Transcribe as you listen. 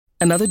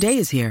Another day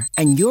is here,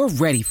 and you're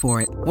ready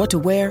for it. What to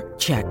wear?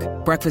 Check.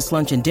 Breakfast,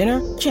 lunch, and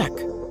dinner? Check.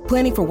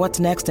 Planning for what's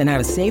next and how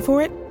to save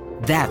for it?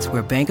 That's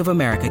where Bank of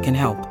America can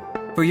help.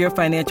 For your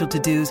financial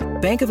to-dos,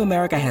 Bank of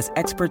America has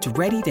experts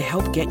ready to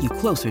help get you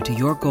closer to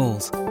your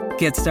goals.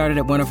 Get started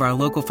at one of our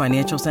local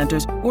financial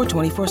centers or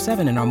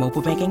 24/7 in our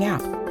mobile banking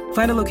app.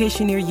 Find a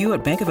location near you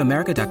at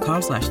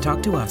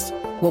bankofamerica.com/talktous.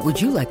 What would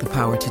you like the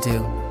power to do?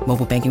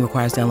 Mobile banking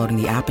requires downloading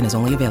the app and is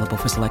only available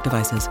for select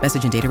devices.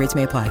 Message and data rates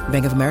may apply.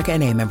 Bank of America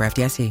N.A., member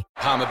FDIC.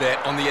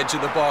 Palmerbet on the edge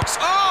of the box.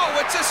 Oh,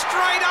 it's a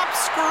straight-up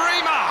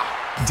screamer!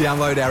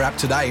 Download our app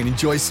today and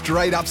enjoy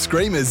straight-up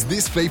screamers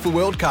this FIFA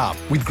World Cup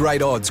with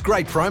great odds,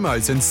 great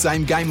promos and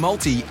same-game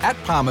multi at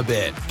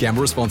Palmerbet.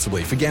 Gamble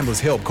responsibly. For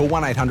Gamblers' Help, call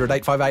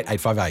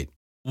 1-800-858-858.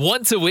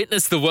 Want to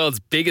witness the world's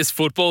biggest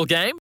football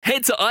game?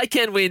 Head to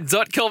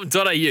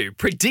iCanWin.com.au,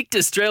 predict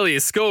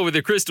Australia's score with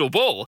a crystal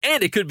ball,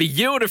 and it could be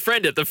you and a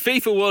friend at the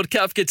FIFA World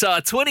Cup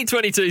Qatar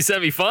 2022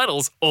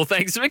 semi-finals, all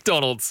thanks to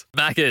McDonald's.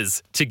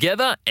 Maccas,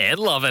 together and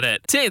loving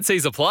it.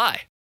 TNCs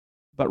apply.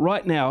 But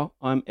right now,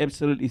 I'm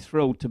absolutely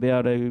thrilled to be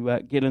able to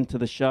get into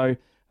the show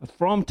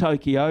from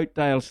Tokyo,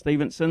 Dale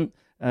Stevenson.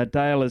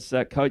 Dale is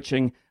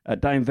coaching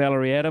Dame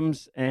Valerie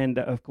Adams and,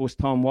 of course,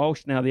 Tom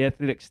Walsh. Now, the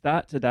athletics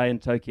start today in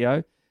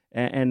Tokyo,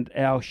 and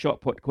our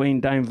shot put queen,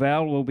 Dame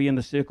Val, will be in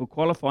the circle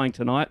qualifying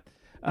tonight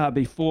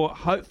before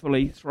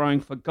hopefully throwing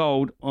for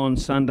gold on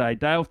Sunday.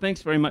 Dale,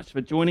 thanks very much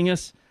for joining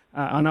us.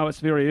 I know it's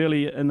very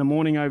early in the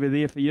morning over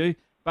there for you,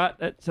 but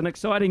it's an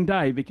exciting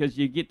day because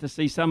you get to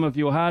see some of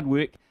your hard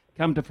work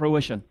come to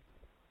fruition.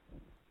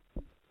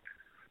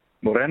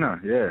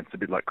 Morena, yeah, it's a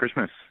bit like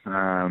Christmas.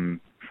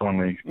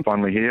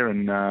 Finally here,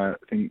 and I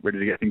think ready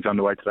to get things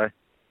underway today.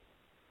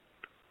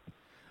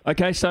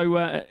 Okay, so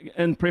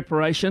in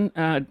preparation,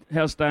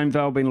 how's Dame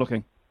Val been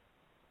looking?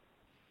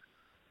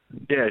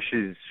 Yeah,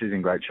 she's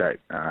in great shape,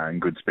 in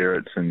good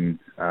spirits, and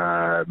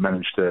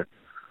managed to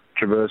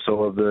traverse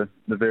all of the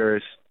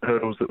various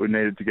hurdles that we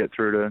needed to get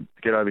through to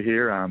get over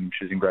here.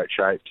 She's in great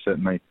shape,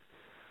 certainly.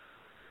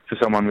 For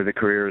someone with a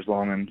career as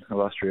long and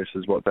illustrious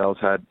as what Val's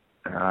had,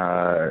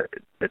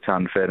 it's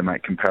unfair to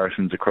make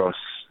comparisons across,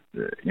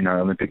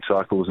 Olympic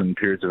cycles and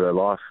periods of her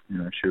life.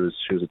 She was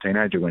a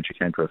teenager when she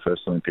came to her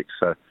first Olympics.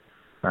 So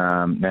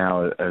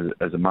now,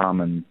 as a mum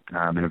and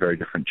in a very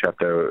different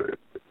chapter,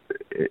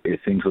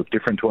 things look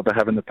different to what they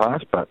have in the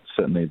past. But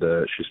certainly,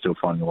 she's still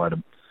finding a way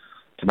to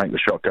make the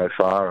shot go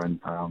far, and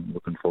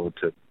looking forward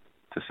to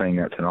seeing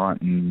that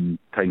tonight and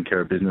taking care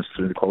of business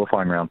through the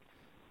qualifying round.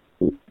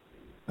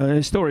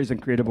 Her story is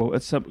incredible.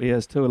 It simply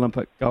is 2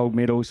 Olympic gold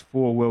medals,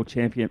 4 world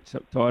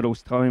championship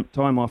titles,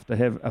 time off to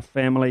have a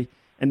family,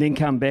 and then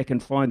come back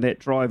and find that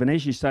drive. And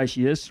as you say,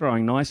 she is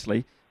throwing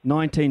nicely,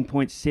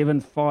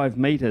 19.75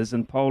 metres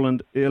in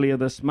Poland earlier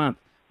this month,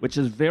 which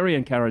is very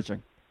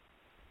encouraging.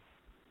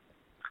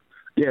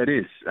 Yeah, it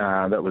is.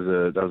 That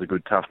was a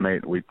good tough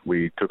meet.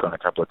 We took on a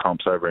couple of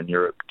comps over in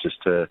Europe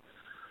just to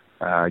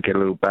get a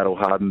little battle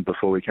hardened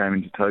before we came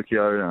into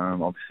Tokyo.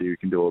 Obviously, we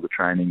can do all the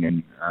training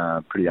and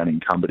pretty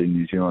unencumbered in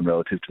New Zealand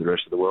relative to the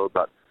rest of the world,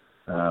 but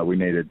we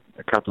needed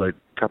a couple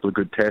of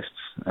good tests.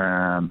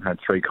 Had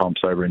 3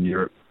 comps over in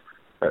Europe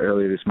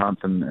earlier this month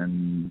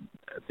and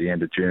at the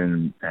end of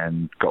June,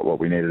 and got what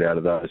we needed out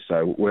of those.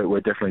 So we're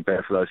definitely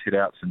better for those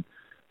hit-outs, and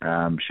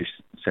she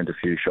sent a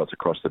few shots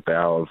across the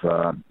bow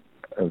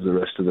of the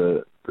rest of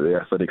the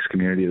athletics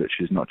community that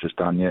she's not just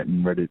done yet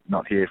and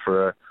not here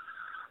for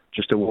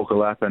just to walk a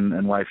lap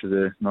and wave to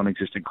the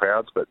non-existent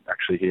crowds, but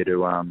actually here to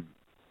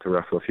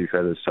ruffle a few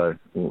feathers. So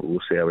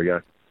we'll see how we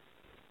go.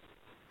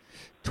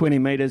 20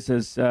 metres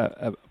is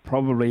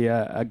probably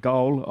a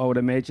goal, I would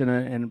imagine,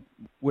 and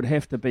would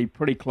have to be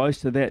pretty close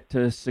to that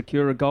to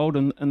secure a gold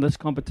in this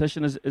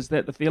competition. Is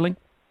that the feeling?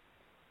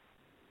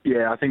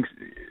 Yeah, I think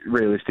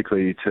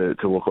realistically to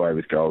walk away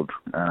with gold,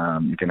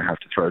 you're going to have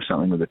to throw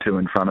something with a 2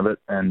 in front of it,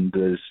 and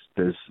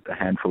there's a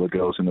handful of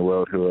girls in the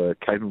world who are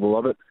capable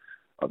of it.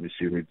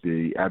 Obviously, with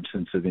the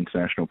absence of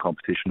international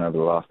competition over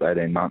the last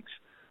 18 months,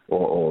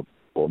 or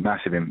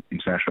massive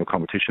international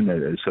competition,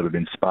 it's sort of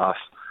been sparse.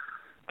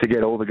 To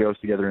get all the girls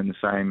together in the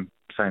same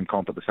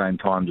comp at the same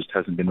time just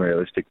hasn't been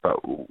realistic, but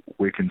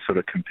we can sort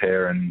of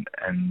compare, and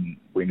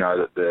we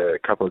know that a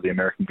couple of the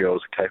American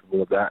girls are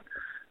capable of that.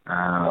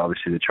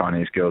 Obviously, the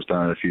Chinese girl's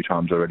done it a few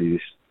times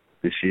already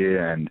this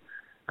year and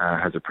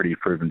has a pretty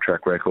proven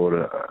track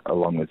record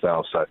along with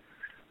Val. So,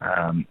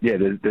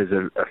 there's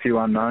a few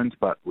unknowns,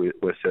 but we're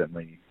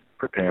certainly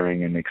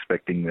preparing and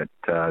expecting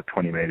that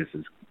 20 metres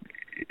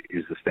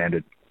is the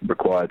standard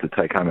required to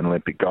take home an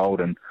Olympic gold,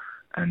 and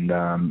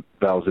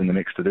Val's in the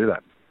mix to do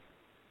that.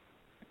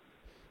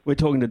 We're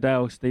talking to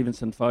Dale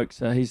Stevenson, folks.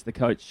 He's the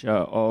coach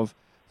of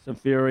some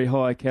very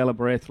high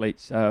calibre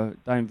athletes,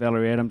 Dame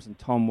Valerie Adams and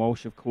Tom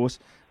Walsh, of course.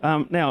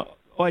 Now,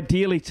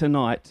 ideally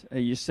tonight,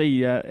 you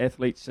see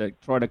athletes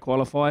try to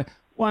qualify.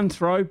 One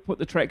throw, put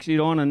the tracksuit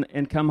on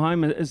and come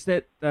home. Is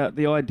that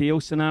the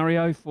ideal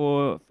scenario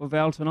for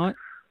Val tonight?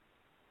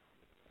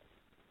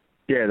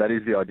 Yeah, that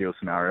is the ideal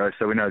scenario.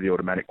 So we know the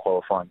automatic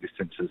qualifying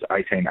distance is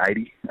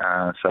 1880.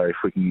 So if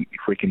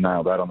we can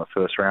nail that on the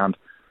first round,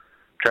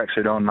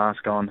 tracksuit on,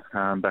 mask on,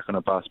 back on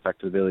a bus, back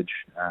to the village,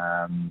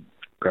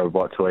 grab a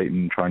bite to eat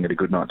and try and get a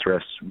good night's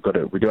rest.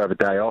 We do have a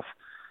day off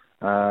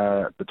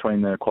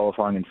between the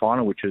qualifying and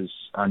final, which is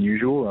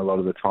unusual. A lot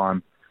of the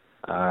time,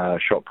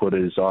 shot put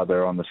is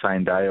either on the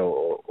same day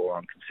or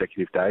on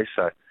consecutive days.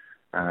 So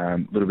a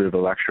little bit of a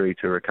luxury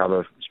to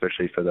recover,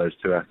 especially for those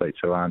two athletes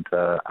who aren't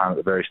at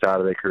the very start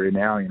of their career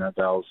now. You know,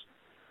 Dale's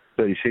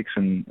 36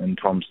 and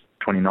Tom's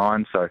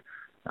 29, so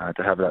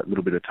to have that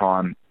little bit of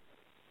time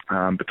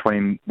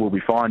between will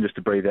be fine, just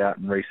to breathe out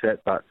and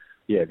reset. But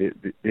yeah,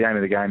 the aim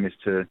of the game is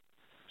to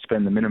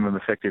spend the minimum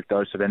effective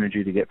dose of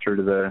energy to get through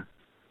to the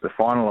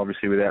final,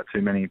 obviously without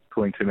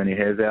pulling too many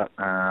hairs out.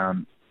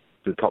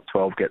 The top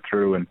 12 get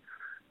through,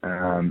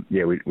 and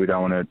we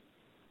don't want to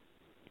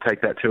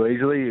take that too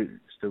easily.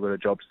 Still got a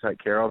job to take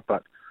care of,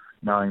 but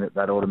knowing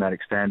that automatic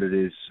standard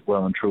is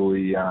well and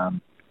truly there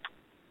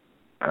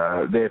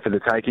for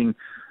the taking.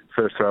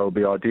 First throw will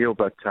be ideal,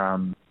 but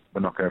we're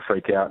not going to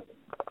freak out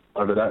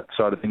over that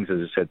side of things. As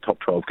I said, top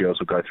 12 girls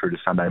will go through to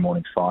Sunday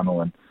morning's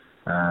final, and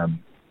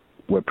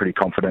we're pretty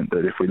confident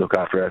that if we look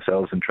after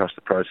ourselves and trust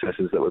the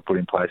processes that we're put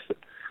in place,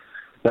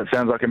 that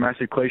sounds like a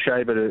massive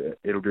cliche, but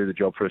it'll do the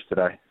job for us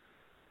today.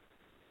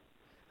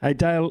 Hey,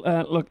 Dale,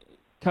 look,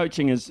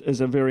 coaching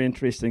is a very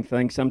interesting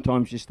thing.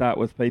 Sometimes you start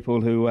with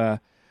people who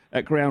are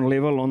at ground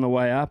level on the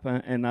way up,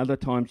 and other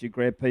times you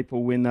grab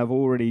people when they've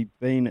already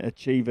been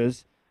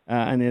achievers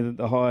and they're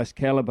the highest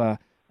calibre.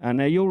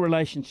 Now, your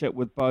relationship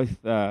with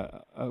both,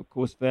 of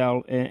course,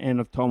 Val and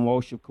of Tom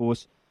Walsh, of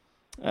course,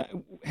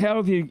 how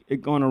have you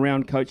gone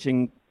around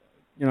coaching,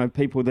 you know,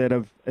 people that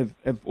have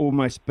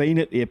almost been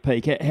at their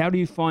peak? How do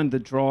you find the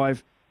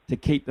drive to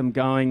keep them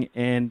going,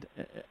 and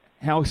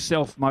how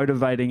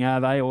self-motivating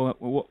are they, or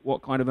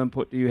what kind of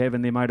input do you have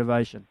in their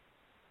motivation?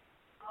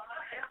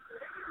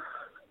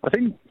 I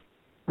think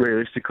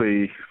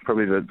realistically,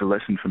 probably the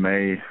lesson for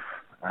me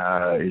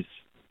is,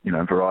 you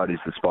know, variety is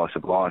the spice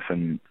of life,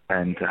 and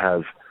to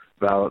have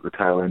Val at the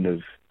tail end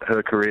of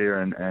her career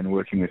and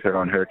working with her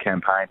on her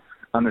campaign,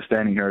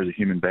 understanding her as a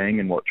human being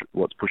and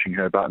what's pushing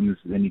her buttons,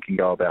 then you can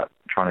go about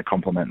trying to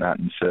complement that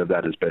and serve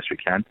that as best we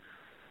can,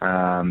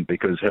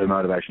 because her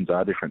motivations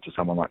are different to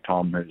someone like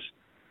Tom, who's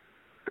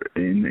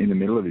in the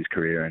middle of his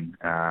career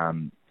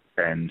and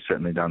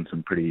certainly done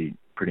some pretty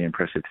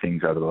impressive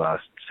things over the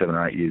last 7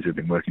 or 8 years we've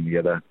been working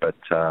together, but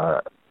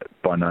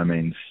by no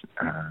means,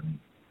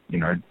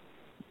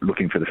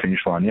 looking for the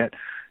finish line yet.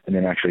 And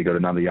then actually got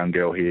another young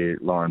girl here,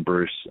 Lauren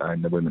Bruce,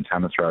 in the women's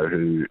hammer throw,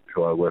 who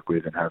I work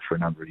with and have for a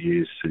number of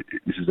years.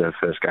 This is her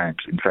first games.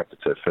 In fact,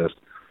 it's her first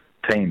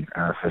team,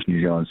 first New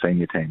Zealand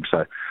senior team.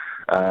 So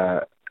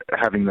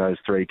having those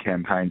three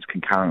campaigns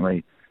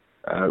concurrently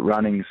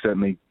running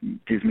certainly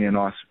gives me a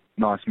nice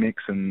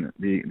mix, and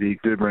the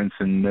exuberance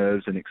and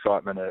nerves and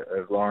excitement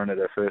of Lauren at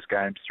her first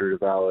games through to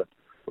Val,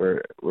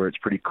 where it's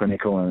pretty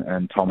clinical,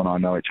 and Tom and I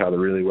know each other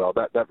really well.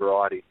 That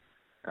variety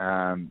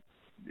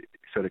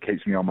sort of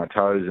keeps me on my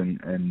toes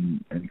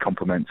and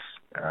complements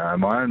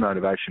my own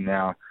motivation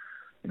now,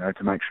 you know,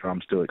 to make sure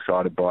I'm still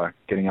excited by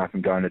getting up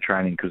and going to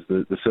training, because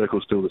the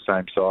circle's still the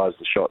same size,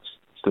 the shot's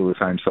still the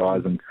same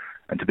size, and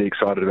to be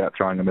excited about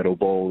throwing a metal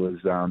ball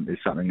is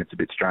something that's a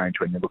bit strange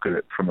when you look at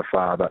it from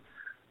afar. But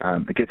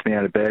it gets me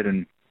out of bed,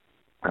 and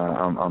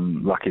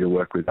I'm lucky to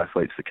work with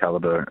athletes the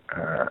calibre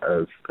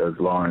of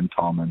Lauren,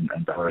 Tom,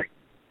 and Valerie.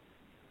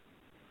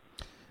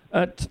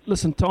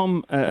 Listen,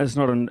 Tom is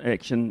not in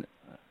action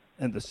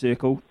in the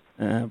circle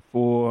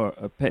for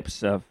perhaps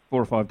 4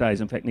 or 5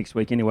 days, in fact next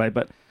week anyway,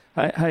 but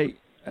hey,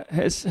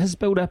 his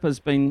build-up has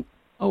been,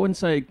 I wouldn't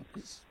say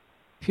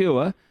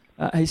pure.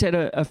 He's had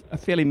a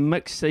fairly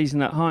mixed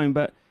season at home,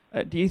 but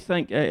do you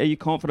think, are you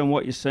confident in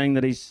what you're seeing,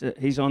 that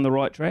he's on the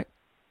right track?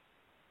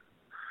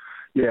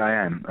 Yeah, I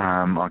am.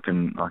 I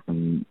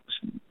can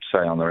say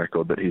on the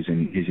record that he's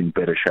in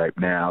better shape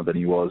now than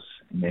he was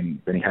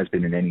than he has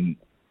been in any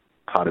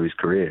part of his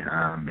career.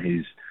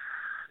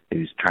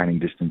 His training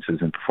distances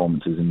and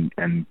performances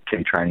and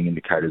key training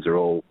indicators are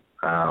all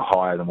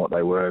higher than what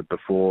they were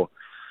before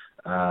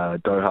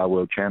Doha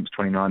World Champs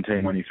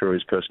 2019, when he threw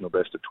his personal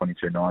best of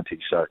 22.90.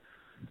 So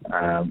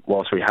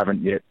whilst we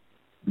haven't yet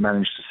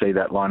managed to see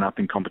that line up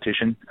in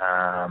competition,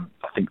 I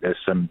think there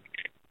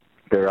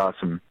are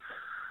some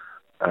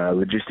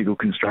logistical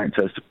constraints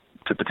as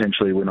to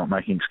potentially, we're not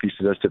making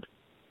excuses as to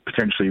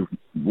potentially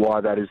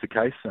why that is the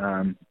case.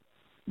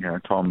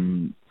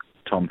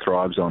 Tom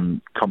thrives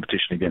on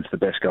competition against the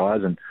best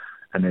guys, and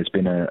there's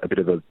been a bit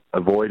of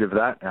a void of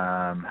that.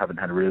 Haven't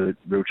had a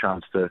real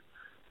chance to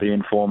be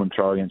in form and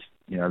throw against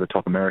the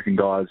top American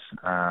guys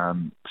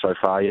so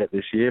far yet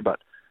this year, but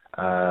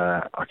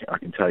I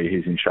can tell you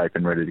he's in shape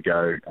and ready to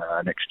go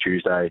next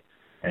Tuesday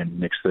and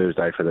next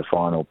Thursday for the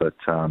final. But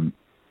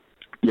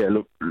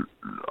look,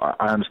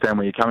 I understand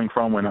where you're coming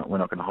from. We're not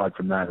going to hide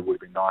from that. It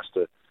would be nice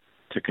to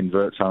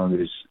convert some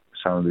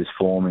of this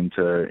form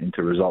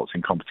into results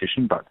in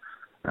competition, but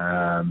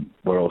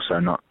we're also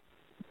not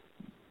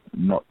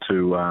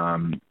too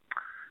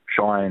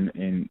shy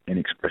in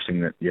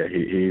expressing that. Yeah, he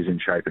is in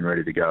shape and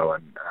ready to go,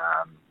 and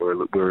we're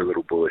a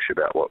little bullish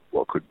about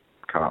what could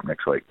come up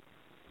next week.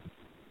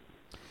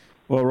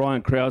 Well,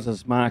 Ryan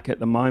Krause's mark at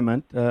the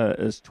moment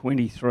is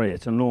 23.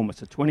 It's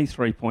enormous. It's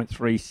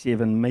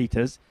 23.37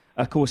 metres.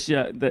 Of course,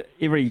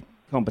 every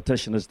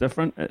competition is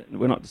different.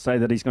 We're not to say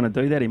that he's going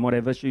to do that. He might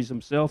have issues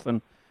himself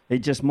and he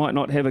just might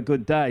not have a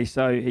good day.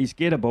 So he's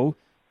gettable.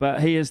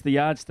 But he is the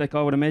yardstick,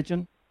 I would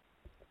imagine.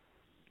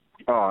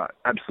 Oh,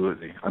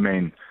 absolutely. I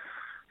mean,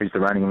 he's the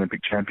reigning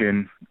Olympic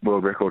champion,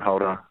 world record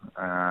holder,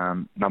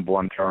 number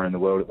one thrower in the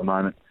world at the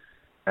moment.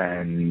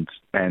 And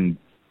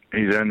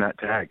he's earned that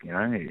tag, you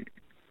know.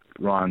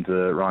 Ryan's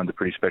a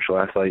pretty special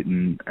athlete,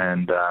 and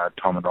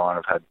Tom and Ryan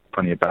have had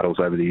plenty of battles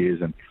over the years,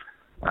 and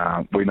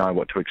we know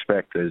what to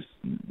expect. There's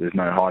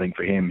no hiding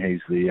for him.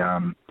 He's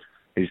the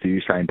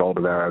Usain Bolt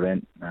of our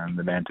event,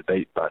 the man to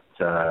beat. But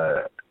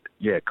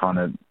kind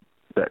of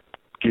that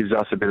gives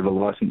us a bit of a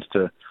license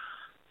to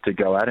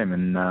go at him,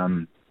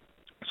 and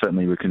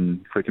certainly we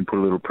can put a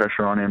little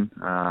pressure on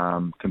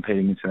him.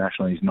 Competing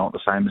internationally is not the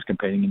same as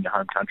competing in your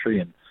home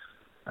country, and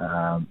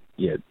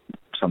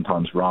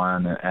sometimes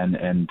Ryan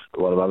and a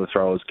lot of other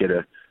throwers get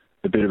a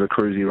bit of a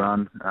cruisy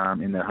run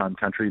in their home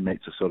country.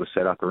 Meets are sort of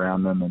set up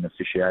around them, and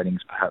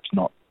officiating's perhaps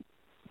not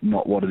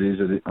what it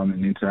is on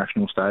an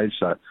international stage.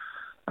 So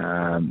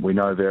we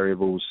know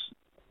variables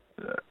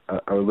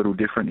are a little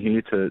different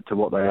here to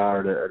what they are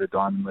at a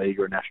Diamond League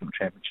or a National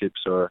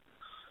Championships or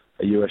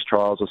a US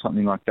Trials or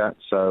something like that.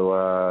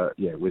 So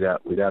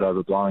without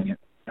overblowing it,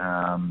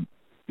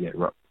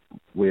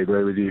 we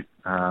agree with you.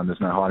 There's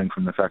no hiding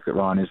from the fact that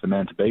Ryan is the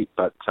man to beat,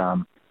 but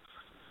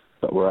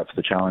we're up for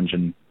the challenge,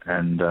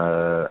 and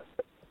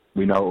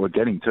we know what we're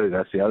getting too.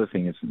 That's the other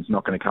thing. It's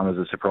not going to come as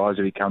a surprise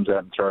if he comes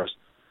out and throws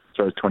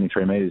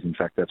 23 metres. In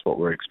fact, that's what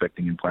we're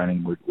expecting and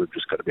planning. We've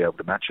just got to be able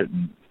to match it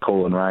and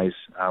call and raise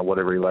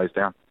whatever he lays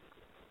down.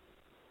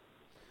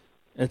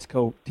 It's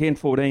cool.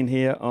 10:14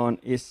 here on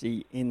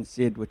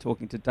SENZ. We're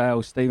talking to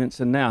Dale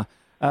Stevenson now.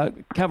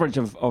 Coverage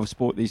of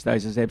sport these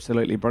days is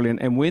absolutely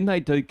brilliant, and when they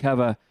do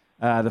cover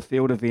the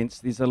field events,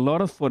 there's a lot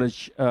of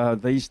footage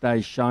these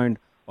days shown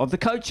of the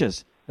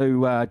coaches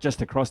who are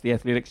just across the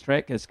athletics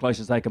track, as close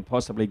as they can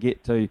possibly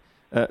get to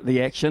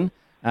the action,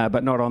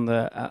 but not on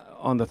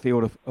the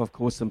field, of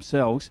course,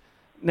 themselves.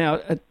 Now,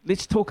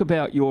 let's talk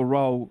about your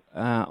role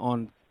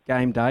on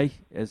game day,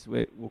 as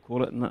we'll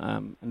call it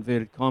in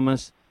inverted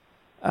commas.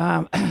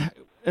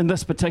 In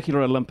this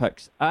particular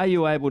Olympics, are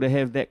you able to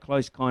have that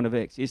close kind of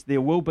access?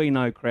 There will be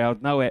no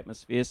crowd, no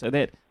atmosphere, so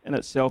that in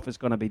itself is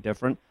going to be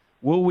different.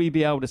 Will we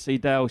be able to see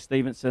Dale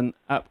Stevenson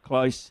up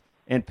close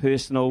and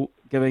personal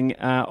giving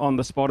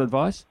on-the-spot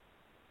advice?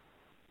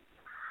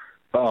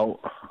 Well,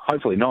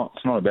 hopefully not.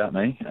 It's not about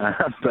me.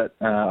 But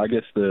I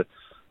guess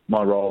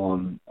my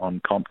role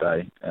on comp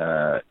day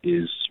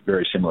is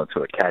very similar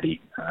to a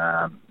caddy,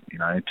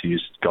 to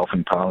use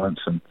golfing parlance.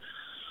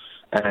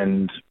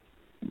 And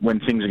when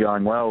things are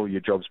going well,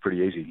 your job's pretty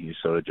easy. You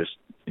sort of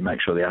you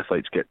make sure the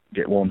athletes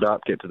get warmed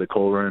up, get to the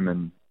call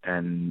room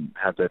and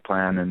have their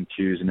plan and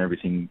cues and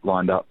everything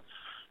lined up,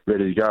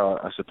 ready to go.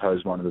 I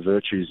suppose one of the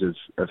virtues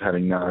of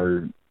having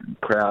no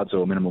crowds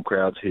or minimal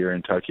crowds here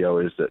in Tokyo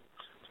is that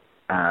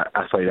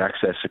athlete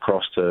access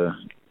across to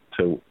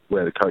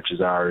where the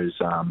coaches are is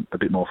a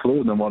bit more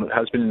fluid than what it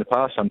has been in the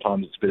past.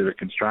 Sometimes it's a bit of a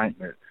constraint.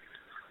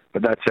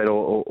 But that said,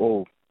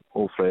 all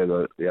three of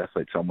the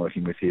athletes I'm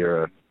working with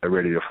here are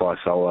ready to fly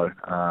solo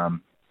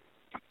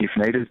if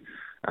needed.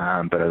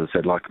 But as I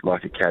said,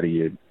 like a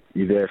caddy,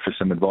 you're there for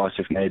some advice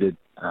if needed,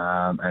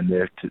 and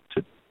there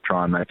to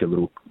try and make a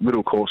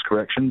little course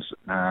corrections.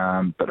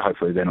 But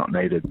hopefully they're not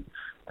needed.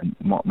 And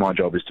my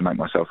job is to make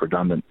myself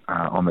redundant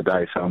on the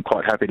day. So I'm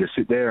quite happy to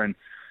sit there and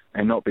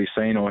not be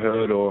seen or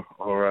heard or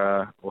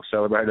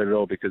celebrated at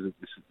all, because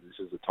this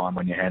is the time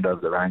when you hand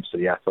over the reins to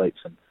the athletes,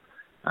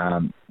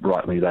 and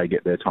rightly they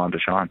get their time to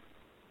shine.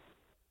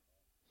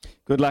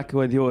 Good luck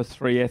with your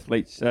three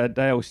athletes.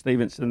 Dale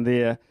Stevenson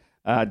there.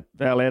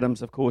 Val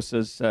Adams, of course,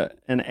 is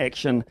in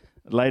action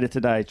later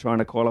today trying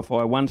to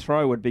qualify. One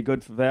throw would be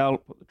good for Val,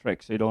 put the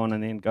tracksuit on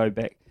and then go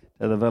back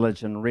to the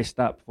village and rest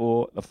up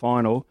for the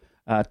final.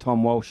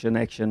 Tom Walsh in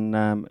action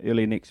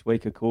early next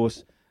week, of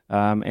course.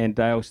 And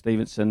Dale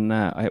Stevenson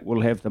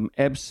will have them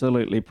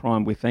absolutely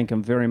primed. We thank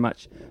him very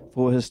much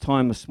for his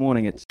time this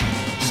morning.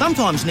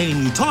 Sometimes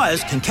needing new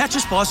tyres can catch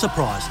us by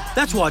surprise.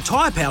 That's why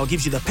Tyre Power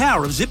gives you the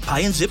power of Zip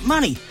Pay and Zip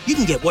Money. You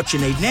can get what you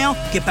need now,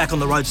 get back on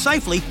the road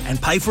safely and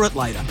pay for it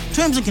later.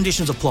 Terms and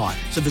conditions apply.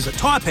 So visit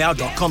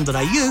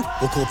tyrepower.com.au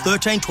or call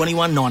 13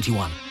 21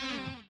 91.